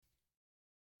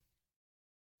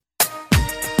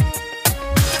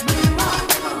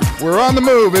We're on the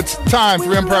move. It's time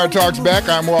for Empire Talks Back.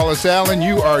 I'm Wallace Allen.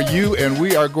 You are you, and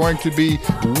we are going to be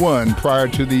one prior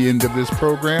to the end of this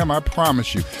program. I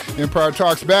promise you. Empire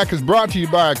Talks Back is brought to you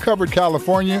by Covered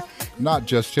California. Not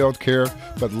just health care,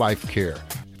 but life care.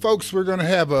 Folks, we're going to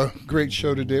have a great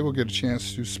show today. We'll get a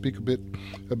chance to speak a bit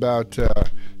about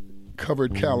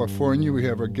Covered California. We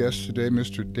have our guest today,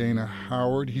 Mr. Dana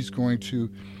Howard. He's going to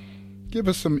give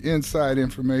us some inside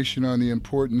information on the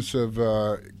importance of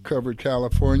Covered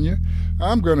California.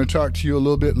 I'm going to talk to you a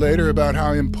little bit later about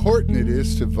how important it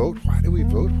is to vote. Why do we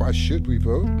vote? Why should we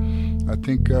vote? I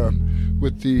think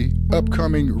with the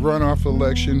upcoming runoff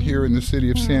election here in the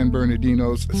city of San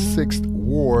Bernardino's 6th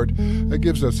Ward, that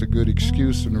gives us a good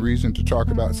excuse and a reason to talk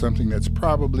about something that's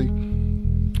probably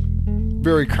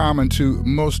very common to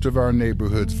most of our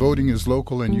neighborhoods. Voting is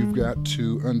local, and you've got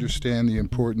to understand the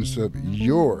importance of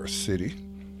your city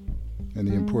and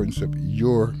the importance of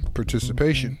your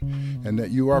participation, and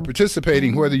that you are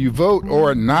participating whether you vote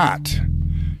or not.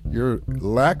 Your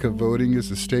lack of voting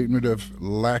is a statement of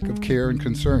lack of care and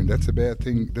concern. That's a bad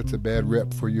thing. That's a bad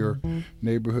rep for your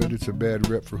neighborhood. It's a bad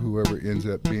rep for whoever ends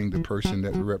up being the person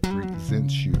that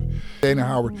represents you. Dana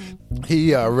Howard,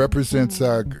 he represents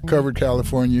Covered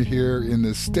California here in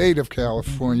the state of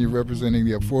California, representing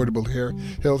the Affordable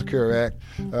Health Care Act.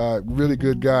 Really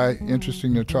good guy,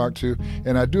 interesting to talk to.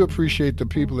 And I do appreciate the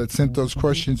people that sent those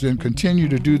questions in. Continue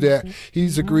to do that.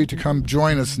 He's agreed to come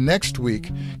join us next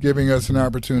week, giving us an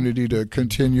opportunity to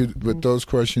continue with those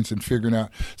questions and figuring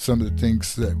out some of the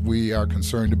things that we are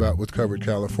concerned about with Covered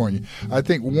California. I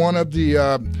think one of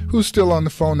the who's still on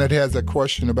the phone that has a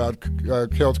question about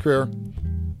health care?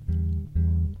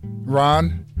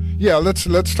 Ron? Yeah,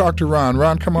 let's talk to Ron.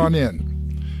 Ron, come on in.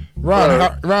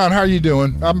 Ron, how are you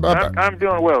doing? I'm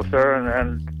doing well, sir.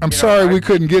 And I'm sorry we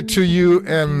couldn't get to you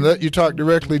and let you talk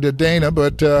directly to Dana,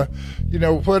 but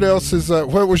what else is?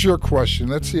 What was your question?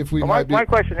 Let's see if we might be. My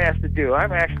question has to do.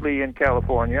 I'm actually in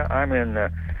California. I'm in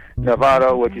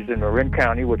Novato, which is in Marin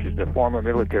County, which is the former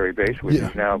military base, which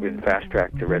has now been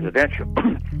fast-tracked to residential.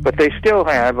 But they still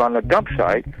have on the dump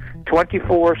site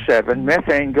 24/7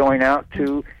 methane going out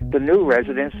to the new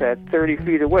residents at 30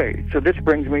 feet away. So this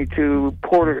brings me to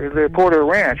the Porter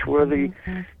Ranch, where the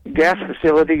gas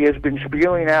facility has been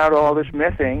spewing out all this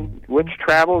methane, which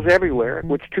travels everywhere,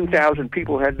 which 2,000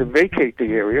 people had to vacate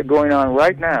the area, going on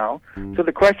right now. So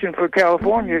the question for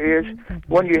California is,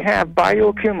 when you have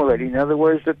bioaccumulating, in other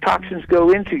words, the toxins go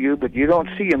into you, but you don't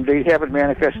see them, they haven't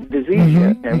manifested disease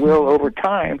yet, and will over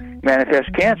time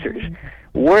manifest cancers.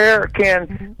 Where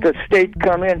can the state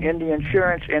come in the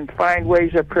insurance and find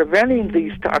ways of preventing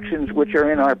these toxins which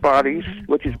are in our bodies,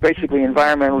 which is basically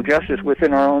environmental justice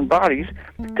within our own bodies,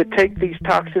 to take these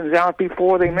toxins out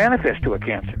before they manifest to a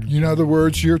cancer? In other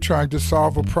words, you're trying to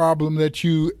solve a problem that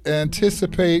you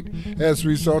anticipate as a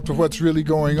result of what's really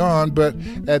going on, but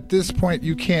at this point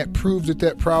you can't prove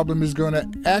that problem is going to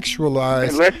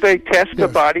actualize. Unless they test the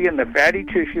body and the fatty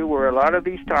tissue where a lot of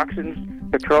these toxins,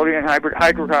 petroleum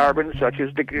hydrocarbons, such as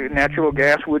the natural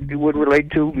gas would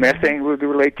relate to, methane would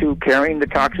relate to, carrying the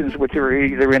toxins which are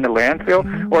either in the landfill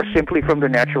or simply from the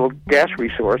natural gas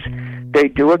resource, they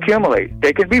do accumulate.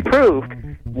 They can be proved.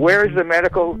 Where is the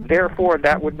medical? Therefore,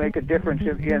 that would make a difference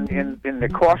in the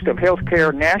cost of health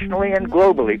care nationally and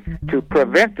globally to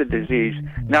prevent the disease,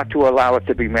 not to allow it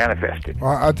to be manifested.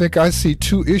 Well, I think I see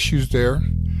two issues there.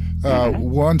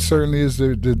 One certainly is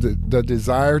the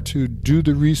desire to do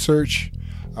the research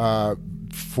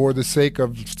for the sake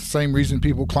of the same reason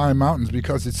people climb mountains,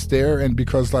 because it's there, and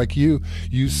because, like you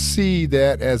see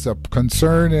that as a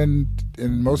concern, and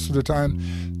most of the time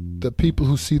the people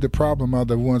who see the problem are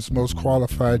the ones most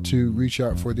qualified to reach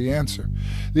out for the answer.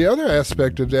 The other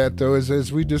aspect of that, though, is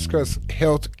as we discuss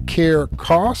health care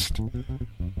cost,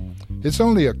 it's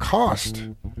only a cost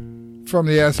from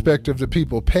the aspect of the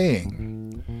people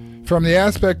paying. From the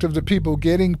aspect of the people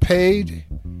getting paid,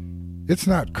 it's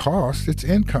not cost, it's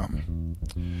income.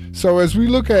 So as we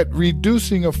look at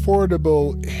reducing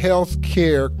affordable health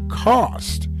care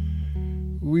cost,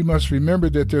 we must remember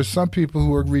that there's some people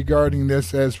who are regarding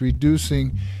this as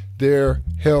reducing their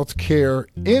health care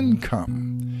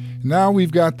income. Now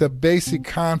we've got the basic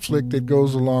conflict that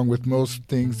goes along with most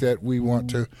things that we want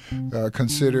to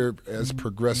consider as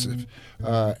progressive.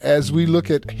 As we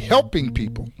look at helping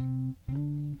people,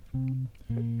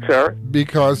 Sir?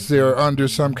 Because they're under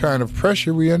some kind of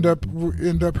pressure, we end up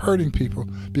hurting people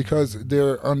because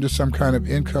they're under some kind of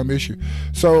income issue.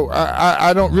 So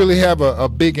I don't really have a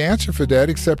big answer for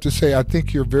that, except to say I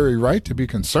think you're very right to be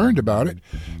concerned about it.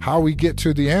 How we get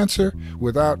to the answer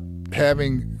without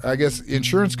having, I guess,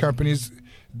 insurance companies,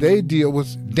 they deal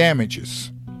with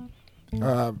damages.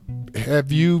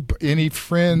 Have you any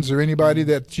friends or anybody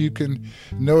that you can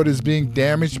note is being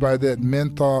damaged by that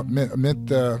methane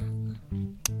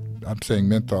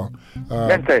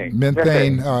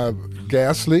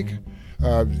gas leak?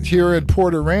 Here in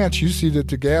Porter Ranch, you see that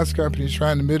the gas company is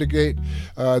trying to mitigate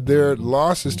their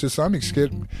losses to some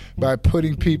extent by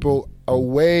putting people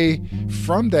away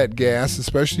from that gas,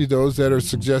 especially those that are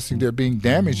suggesting they're being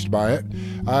damaged by it.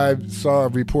 I saw a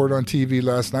report on TV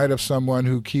last night of someone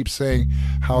who keeps saying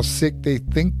how sick they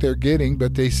think they're getting,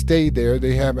 but they stay there.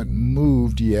 They haven't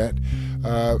moved yet.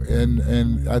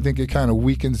 And I think it kind of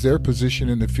weakens their position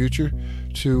in the future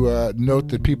to note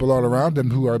that people all around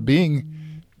them who are being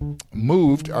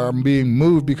moved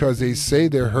because they say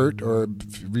they're hurt or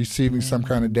receiving some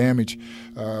kind of damage.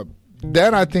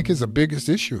 That, I think, is the biggest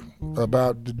issue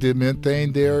about the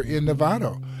methane there in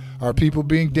Nevada. Are people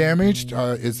being damaged?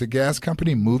 Is the gas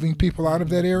company moving people out of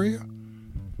that area?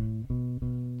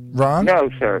 Ron? No,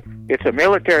 sir. It's a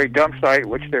military dump site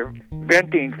which they're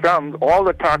venting from all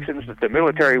the toxins that the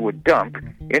military would dump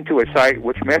into a site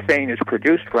which methane is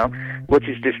produced from, which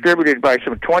is distributed by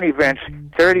some 20 vents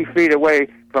 30 feet away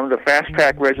from the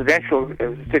fast-track residential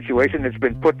situation that's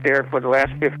been put there for the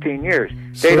last 15 years.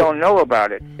 They don't know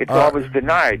about it. It's always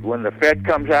denied. When the Fed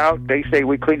comes out, they say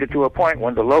we cleaned it to a point.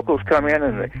 When the locals come in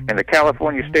and the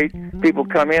California state people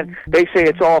come in, they say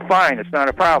it's all fine. It's not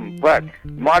a problem. But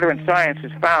modern science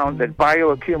has found that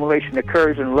bioaccumulation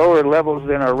occurs in lower levels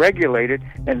than are regulated,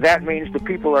 and that means the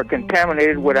people are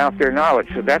contaminated without their knowledge.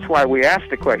 So that's why we ask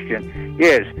the question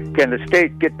is, can the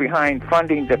state get behind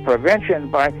funding the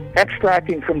prevention by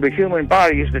extracting from the human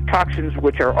bodies the toxins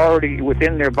which are already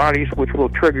within their bodies, which will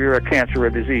trigger a cancer or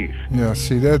disease? Yeah,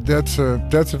 see, that's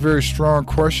a very strong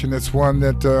question. It's one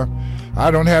that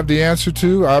I don't have the answer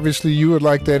to. Obviously, you would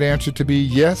like that answer to be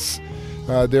yes.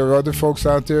 There are other folks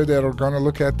out there that are going to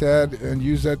look at that and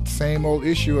use that same old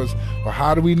issue as, well,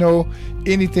 how do we know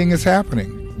anything is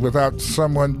happening without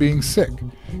someone being sick?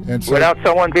 And so, without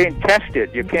someone being tested.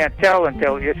 You can't tell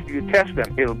until you test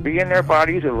them. It'll be in their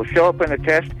bodies, it'll show up in a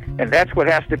test, and that's what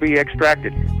has to be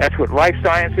extracted. That's what life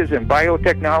sciences and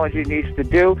biotechnology needs to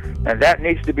do, and that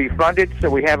needs to be funded so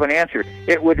we have an answer.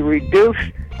 It would reduce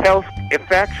health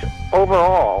effects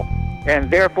overall, and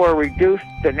therefore reduce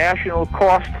the national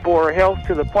cost for health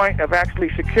to the point of actually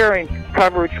securing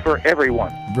coverage for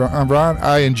everyone. Ron,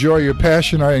 I enjoy your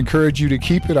passion. I encourage you to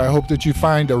keep it. I hope that you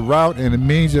find a route and a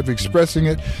means of expressing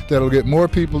it that'll get more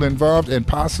people involved and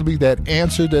possibly that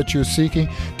answer that you're seeking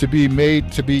to be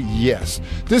made to be yes.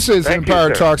 This is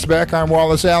Empire Talks Back. I'm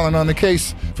Wallace Allen on the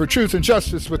case for truth and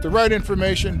justice with the right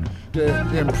information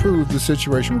to improve the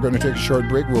situation. We're going to take a short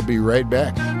break. We'll be right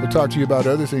back. We'll talk to you about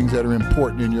other things that are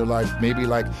important in your life, maybe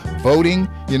like voting.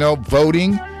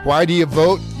 Voting. Why do you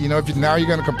vote? If now you're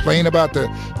going to complain about the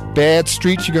bad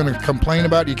streets, you're going to complain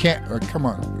about you can't. Come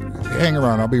on, hang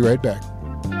around. I'll be right back.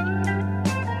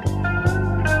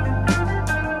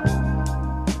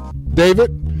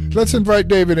 David, let's invite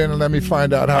David in and let me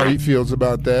find out how he feels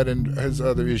about that and his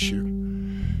other issue,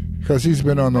 because he's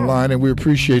been on the line and we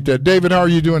appreciate that. David, how are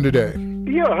you doing today?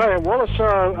 Yeah, hi, Wallace.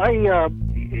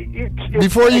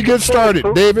 Before you get started,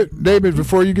 David,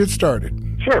 before you get started.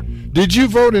 Sure. Did you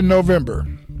vote in November?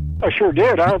 I sure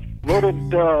did. I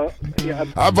voted.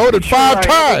 I voted 5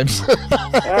 times.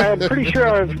 I'm pretty sure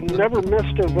I've never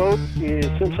missed a vote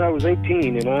since I was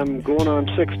 18, and I'm going on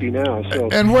 60 now. So.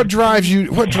 And what drives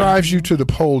you? What drives you to the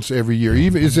polls every year?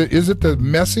 Is it the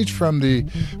message from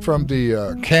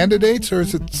the candidates, or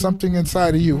is it something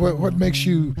inside of you? What makes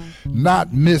you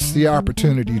not miss the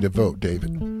opportunity to vote,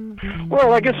 David?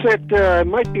 Well, I guess that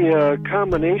might be a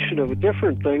combination of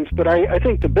different things, but I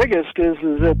think the biggest is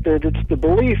that it's the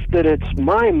belief that it's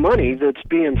my money that's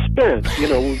being spent.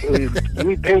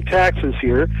 We pay taxes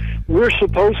here. We're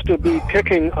supposed to be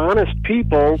picking honest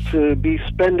people to be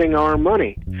spending our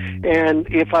money. And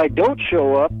if I don't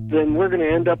show up, then we're going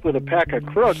to end up with a pack of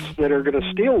crooks that are going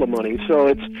to steal the money. So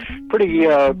it's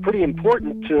pretty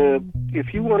important to,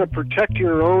 if you want to protect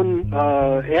your own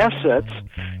assets,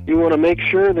 you want to make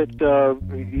sure that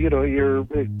you're.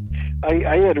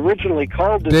 I had originally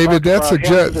called to David.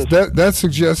 That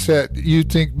suggests that you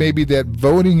think maybe that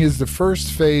voting is the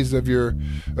first phase of your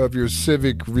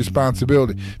civic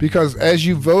responsibility, because as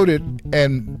you voted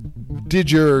and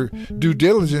did your due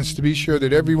diligence to be sure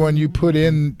that everyone you put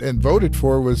in and voted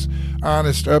for was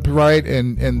honest, upright,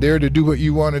 and there to do what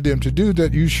you wanted them to do,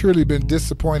 that you've surely been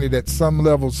disappointed at some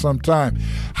level sometime.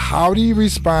 How do you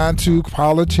respond to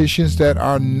politicians that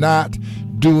are not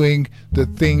doing the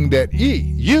thing that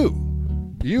you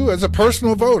as a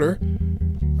personal voter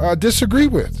disagree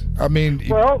with. I mean,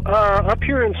 well, up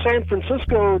here in San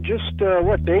Francisco, just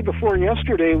day before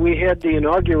yesterday, we had the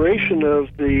inauguration of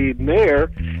the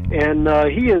mayor, and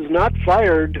he has not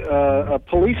fired a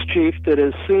police chief that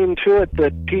has seen to it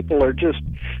that people are just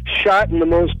shot in the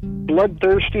most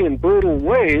bloodthirsty and brutal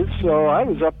ways. So I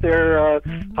was up there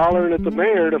hollering at the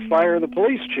mayor to fire the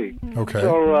police chief. Okay.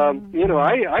 So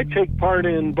I take part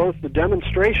in both the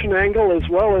demonstration angle as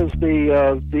well as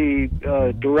the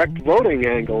direct voting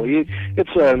angle.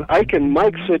 It's an Ike and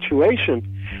Mike situation.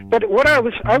 But what I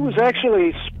was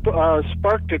actually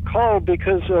sparked a call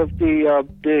because of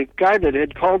the guy that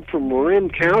had called from Marin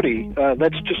County.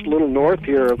 That's just a little north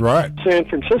here of San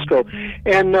Francisco,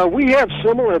 and we have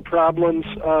similar problems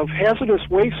of hazardous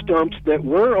waste dumps that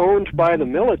were owned by the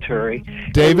military.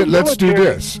 David, let's do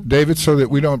this, David, so that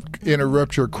we don't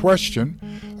interrupt your question.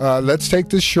 Let's take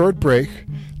this short break.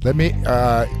 Let me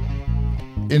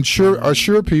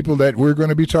assure people that we're going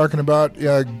to be talking about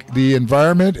the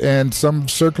environment and some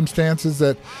circumstances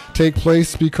that take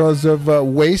place because of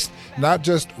waste, not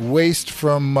just waste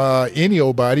from any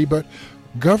old body, but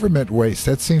government waste.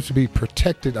 That seems to be a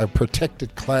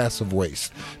protected class of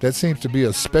waste. That seems to be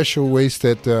a special waste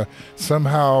that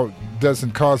somehow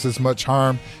doesn't cause as much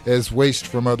harm as waste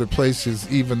from other places,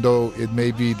 even though it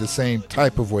may be the same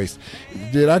type of waste.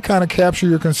 Did I kind of capture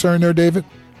your concern there, David?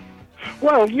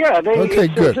 Well, yeah. Okay,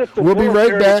 good. We'll be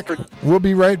right back. We'll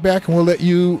be right back, and we'll let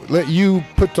you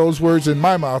put those words in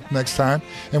my mouth next time.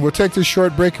 And we'll take this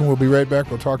short break, and we'll be right back.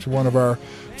 We'll talk to one of our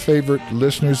favorite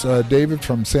listeners, David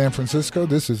from San Francisco.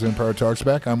 This is Empire Talks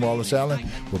Back. I'm Wallace Allen.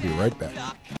 We'll be right back.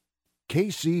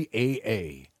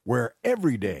 KCAA, where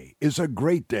every day is a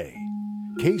great day.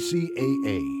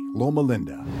 KCAA, Loma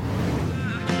Linda.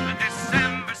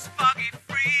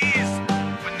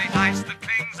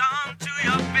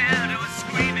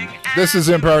 This is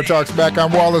Empire Talks Back.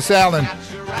 I'm Wallace Allen.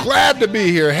 Glad to be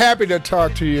here. Happy to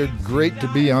talk to you. Great to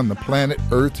be on the planet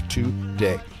Earth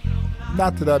today.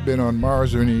 Not that I've been on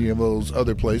Mars or any of those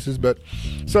other places, but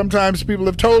sometimes people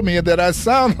have told me that I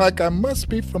sound like I must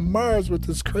be from Mars with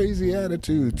this crazy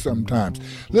attitude sometimes.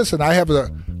 Listen, I have a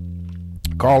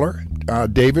caller,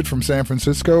 David from San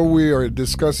Francisco. We are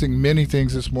discussing many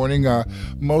things this morning.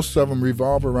 Most of them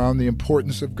revolve around the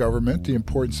importance of government, the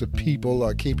importance of people,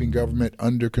 keeping government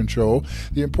under control,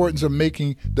 the importance of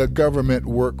making the government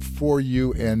work for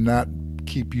you and not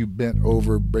keep you bent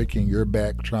over, breaking your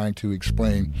back, trying to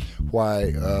explain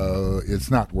why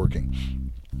it's not working.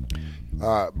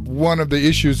 One of the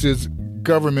issues is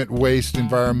government waste,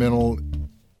 environmental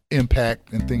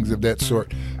impact, and things of that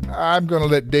sort. I'm going to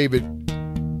let David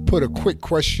put a quick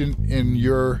question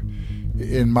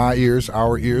in my ears,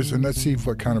 our ears, and let's see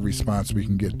what kind of response we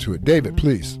can get to it. David,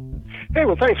 please. Hey,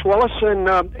 well, thanks, Wallace. And,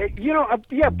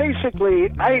 basically,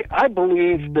 I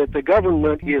believe that the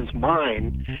government is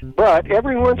mine, but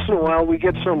every once in a while we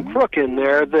get some crook in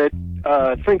there that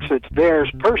thinks it's theirs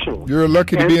personally. You're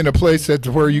lucky to be in a place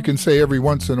where you can say every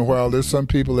once in a while. There's some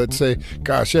people that say,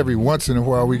 gosh, every once in a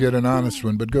while we get an honest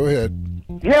one, but go ahead.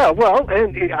 Yeah, well,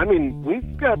 and I mean,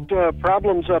 we've got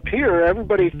problems up here.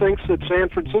 Everybody thinks that San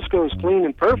Francisco is clean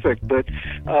and perfect, but,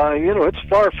 it's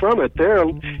far from it.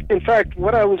 In fact,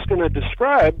 what I was going to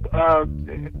describe,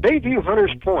 Bayview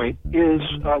Hunters Point is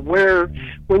where,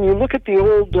 when you look at the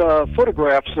old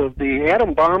photographs of the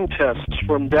atom bomb tests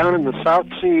from down in the South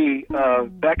Sea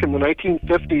back in the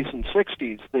 1950s and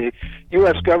 60s, the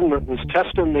U.S. government was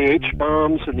testing the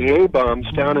H-bombs and the A-bombs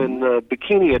down in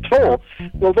Bikini Atoll.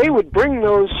 Well, they would bring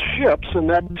those ships and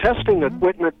that testing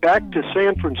equipment back to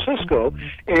San Francisco,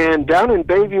 and down in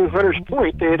Bayview Hunters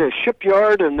Point, they had a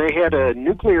shipyard and they had a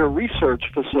nuclear research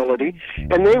facility,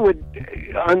 and they would,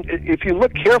 if you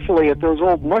look carefully at those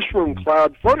old mushroom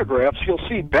cloud photographs, you'll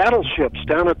see battleships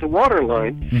down at the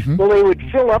waterline. Mm-hmm. Well, they would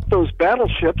fill up those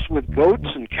battleships with goats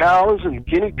and cows and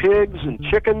guinea pigs and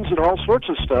chickens and all sorts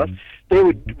of stuff. They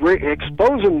would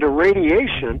expose them to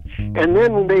radiation, and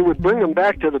then they would bring them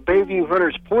back to the Bayview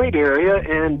Hunters Point area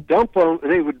and dump them.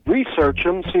 They would research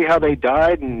them, see how they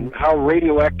died and how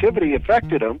radioactivity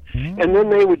affected them, and then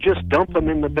they would just dump them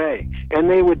in the bay. And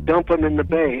they would dump them in the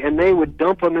bay, and they would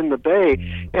dump them in the bay.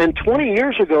 And 20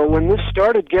 years ago, when this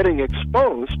started getting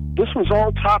exposed, this was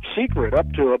all top secret up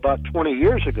to about 20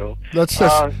 years ago. Let's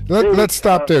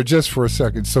stop there just for a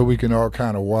second, so we can all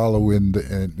kind of wallow in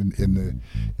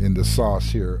the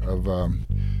sauce here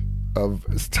of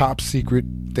top secret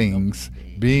things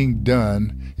being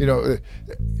done.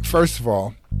 First of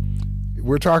all,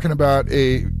 we're talking about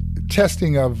a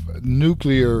testing of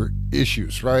nuclear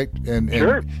issues, right? And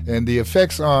sure. and the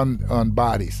effects on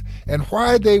bodies, and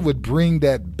why they would bring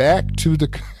that back to the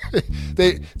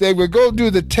they would go do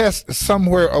the test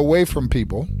somewhere away from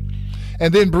people,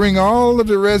 and then bring all of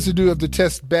the residue of the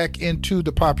test back into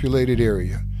the populated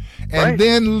area, and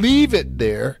then leave it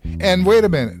there. And wait a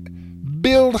minute,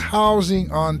 build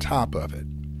housing on top of it.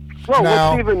 Well,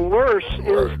 now, what's even worse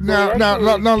is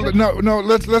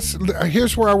Let's.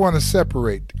 Here's where I want to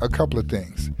separate a couple of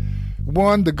things.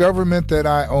 One, the government that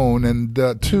I own, and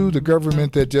two, the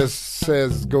government that just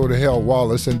says go to hell,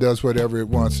 Wallace, and does whatever it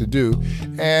wants to do,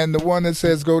 and the one that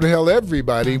says go to hell,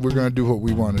 everybody, we're going to do what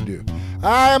we want to do.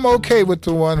 I'm okay with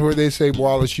the one where they say,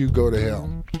 Wallace, you go to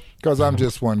hell, because I'm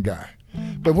just one guy.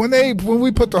 But when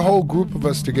we put the whole group of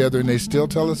us together and they still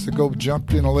tell us to go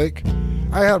jump in a lake,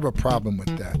 I have a problem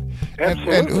with that.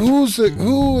 And who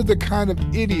are the kind of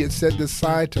idiots that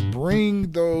decide to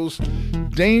bring those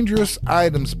dangerous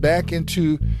items back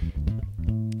into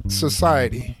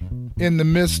society in the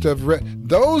midst of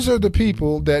those are the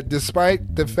people that,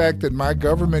 despite the fact that my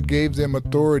government gave them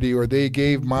authority or they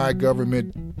gave my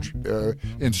government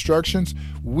instructions,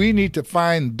 we need to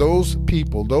find those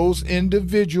people, those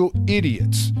individual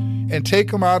idiots, and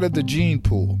take them out of the gene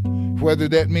pool. Whether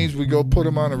that means we go put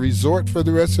them on a resort for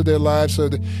the rest of their lives,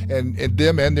 and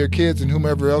them and their kids and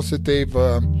whomever else that they've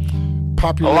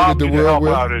populated the world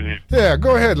with. Yeah,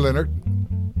 go ahead, Leonard.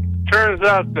 Turns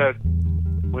out that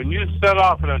when you set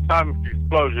off an atomic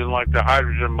explosion like the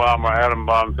hydrogen bomb or atom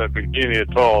bombs at Bikini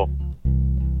Atoll,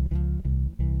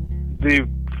 the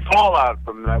fallout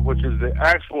from that, which is the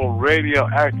actual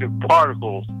radioactive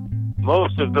particles,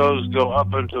 most of those go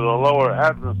up into the lower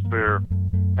atmosphere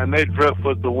and they drift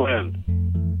with the wind.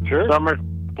 Sure. Some are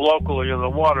locally in the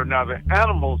water. Now, the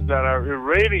animals that are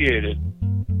irradiated,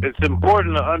 it's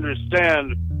important to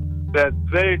understand that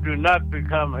they do not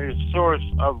become a source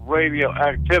of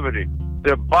radioactivity.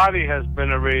 Their body has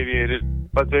been irradiated,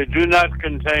 but they do not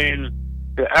contain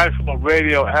the actual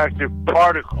radioactive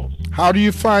particles. How do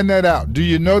you find that out? Do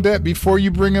you know that before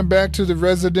you bring them back to the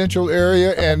residential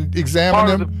area and examine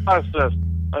them? Part of the process.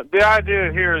 The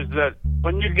idea here is that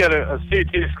when you get a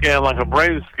CT scan, like a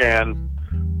brain scan,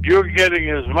 you're getting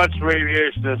as much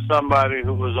radiation as somebody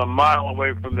who was a mile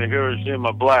away from the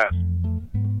Hiroshima blast.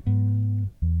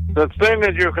 The thing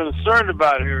that you're concerned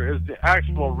about here is the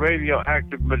actual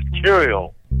radioactive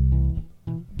material.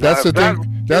 That's the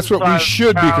thing. That's what we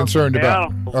should be concerned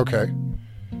about. Okay.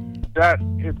 That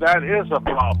is a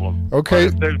problem. Okay.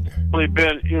 But if they've simply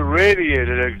been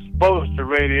irradiated, exposed to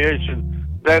radiation,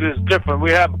 that is different.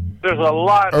 There's a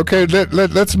lot. Okay,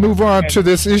 let's move on to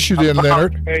this issue then,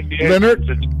 Leonard. Leonard,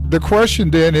 the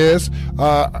question then is,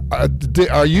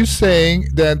 are you saying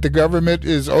that the government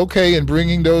is okay in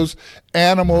bringing those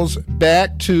animals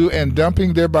back to and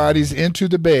dumping their bodies into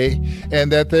the bay,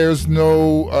 and that there's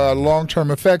no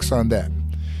long-term effects on that?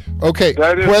 Okay.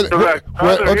 That is correct.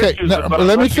 Okay. Now,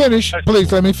 let me finish,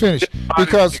 please. Let me finish,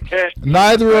 because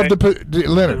neither of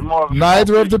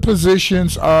the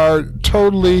positions are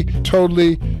totally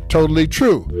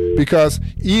true. Because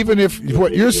even if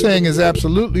what you're saying is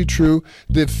absolutely true,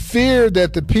 the fear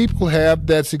that the people have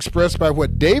that's expressed by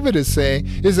what David is saying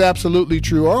is absolutely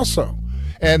true also.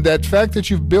 And that fact that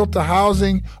you've built the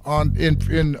housing on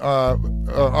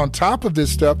top of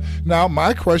this stuff. Now,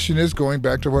 my question is going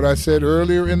back to what I said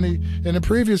earlier in the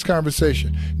previous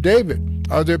conversation. David,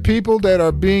 are there people that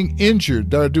are being injured?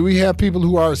 Do we have people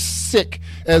who are sick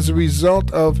as a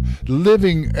result of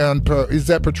living on? Is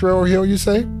that Potrero Hill? You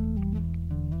say,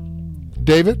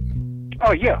 David?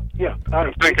 Oh, yeah.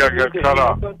 I think I got cut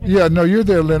off. Yeah, no, you're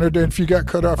there, Leonard. And if you got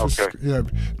cut off, okay.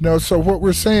 No. So what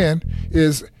we're saying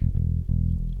is,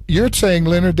 you're saying,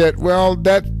 Leonard, that, well,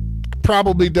 that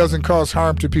probably doesn't cause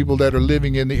harm to people that are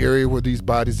living in the area where these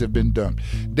bodies have been dumped.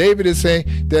 David is saying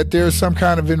that there's some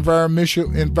kind of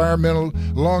environmental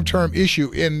long-term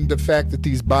issue in the fact that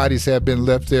these bodies have been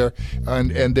left there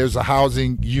and there's a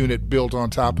housing unit built on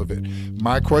top of it.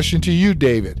 My question to you,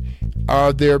 David,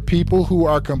 are there people who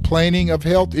are complaining of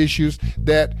health issues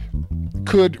that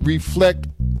could reflect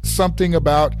something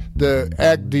about the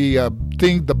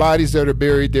bodies that are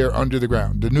buried there under the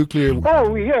ground, the nuclear?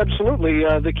 Oh, yeah, absolutely.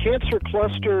 The cancer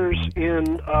clusters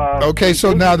in. Okay,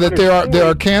 so now that there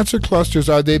are cancer clusters,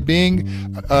 are they being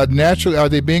naturally? Are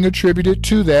they being attributed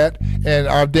to that? And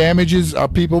are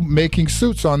people making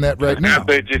suits on that right now? Have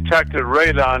they detected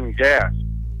radon gas?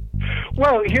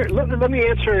 Well, here, let me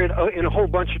answer it in a whole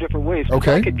bunch of different ways.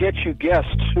 Okay. I could get you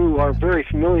guests who are very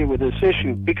familiar with this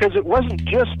issue, because it wasn't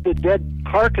just the dead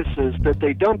carcasses that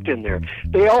they dumped in there.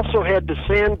 They also had to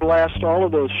sandblast all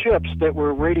of those ships that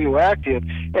were radioactive,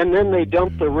 and then they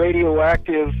dumped the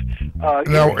radioactive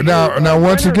Now,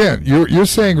 once again, you're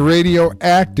saying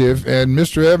radioactive, and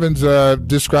Mr. Evans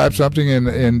described something,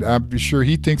 and I'm sure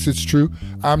he thinks it's true.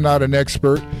 I'm not an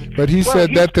expert, but he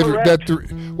said he's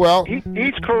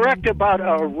correct about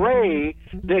a ray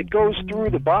that goes through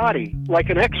the body like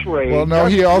an X-ray. Well, no,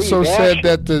 he also said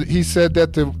that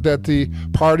the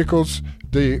particles,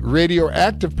 the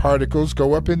radioactive particles,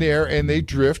 go up in the air and they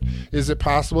drift. Is it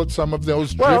possible that some of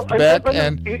those drift back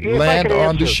and land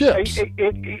on the ships?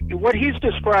 What he's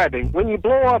describing, when you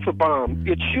blow off a bomb,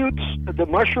 it shoots the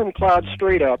mushroom cloud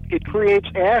straight up. It creates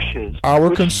ashes.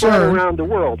 Our concern around the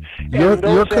world.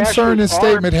 Your concern and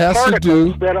statement has to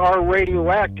do that are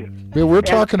radioactive. We're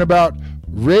talking about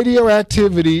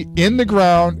radioactivity in the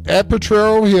ground at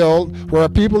Potrero Hill, where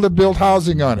people have built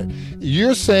housing on it.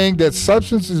 You're saying that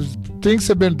things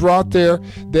have been brought there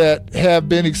that have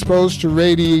been exposed to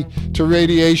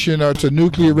radiation or to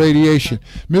nuclear radiation.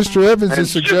 Mr. Evans is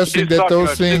suggesting that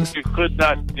those things you could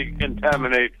not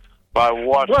decontaminate by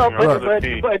washing or other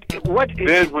means.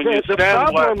 Then when you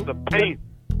sandblast the paint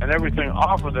and everything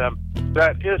off of them,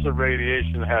 that is a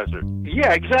radiation hazard.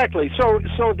 Yeah, exactly. So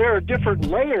there are different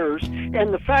layers,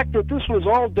 and the fact that this was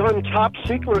all done top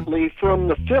secretly from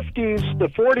the 40s, the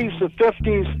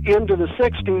 50s into the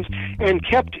 60s, and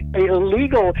kept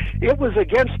illegal, it was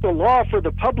against the law for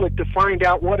the public to find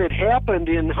out what had happened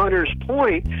in Hunters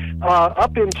Point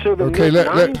up into the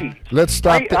mid-90s. Let's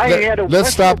stop.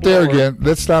 Let's stop there again.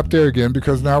 Let's stop there again,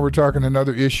 because now we're talking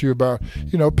another issue about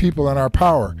people in our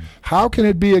power. How can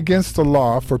it be against the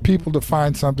law for people to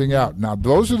find something out? Now,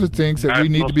 those are the things that we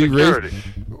need to be raised.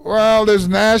 Well, there's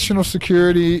national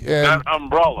security and that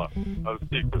umbrella of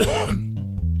secrecy.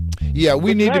 Yeah,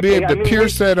 we need to be able to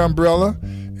pierce that umbrella,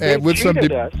 and with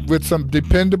some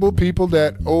dependable people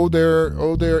that owe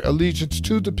their allegiance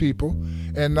to the people,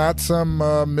 and not some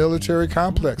military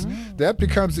complex. That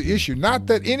becomes the issue. Not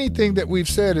that anything that we've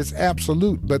said is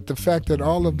absolute, but the fact that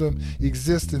all of them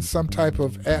exist in some type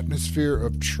of atmosphere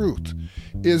of truth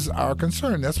is our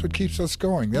concern. That's what keeps us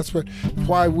going. That's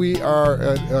why we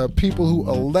are people who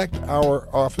elect our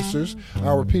officers,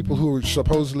 our people who are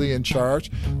supposedly in charge.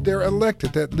 They're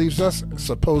elected. That leaves us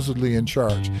supposedly in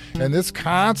charge. And this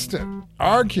constant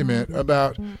argument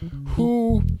about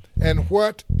who and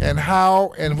what and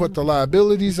how and what the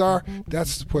liabilities are,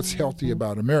 that's what's healthy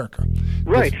about America.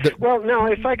 Right. Well, now,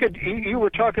 if I could, you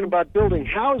were talking about building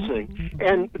housing,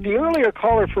 and the earlier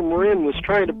caller from Marin was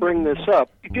trying to bring this up.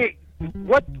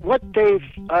 What they've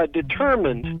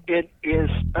determined is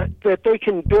that they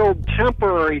can build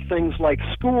temporary things like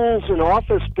schools and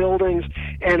office buildings,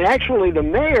 and actually the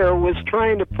mayor was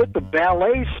trying to put the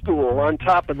ballet school on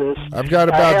top of this. I've got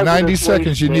about 90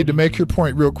 seconds. You need to make your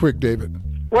point real quick, David.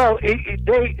 Well,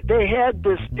 they had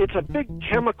this, it's a big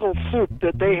chemical soup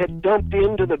that they had dumped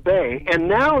into the bay, and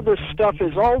now this stuff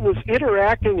is always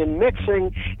interacting and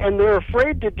mixing, and they're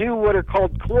afraid to do what are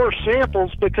called core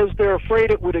samples because they're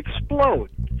afraid it would explode.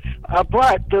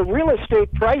 But the real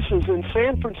estate prices in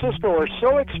San Francisco are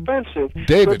so expensive.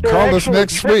 David, call us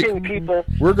next week. People.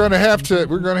 We're going to have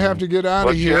to get out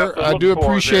of here. I do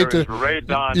appreciate the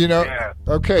radon.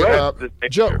 Okay,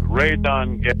 Joe.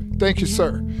 Radon gas. Thank you,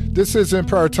 sir. This is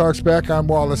Empire Talks Back. I'm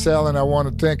Wallace Allen. I want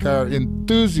to thank our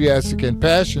enthusiastic and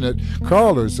passionate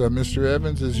callers. Mr.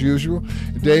 Evans, as usual.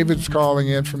 David's calling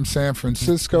in from San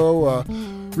Francisco.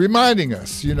 Reminding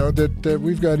us, that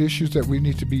we've got issues that we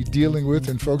need to be dealing with.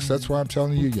 And folks, that's why I'm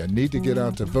telling you need to get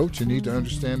out to vote. You need to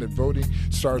understand that voting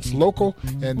starts local,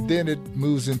 and then it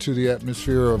moves into the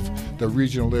atmosphere of the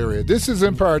regional area. This is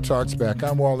Empire Talks Back.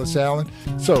 I'm Wallace Allen.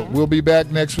 So we'll be back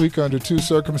next week under two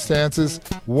circumstances.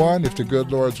 One, if the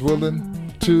good Lord's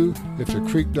willing. Two, if the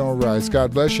creek don't rise.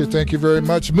 God bless you. Thank you very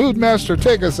much. Mood Master,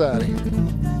 take us out of here.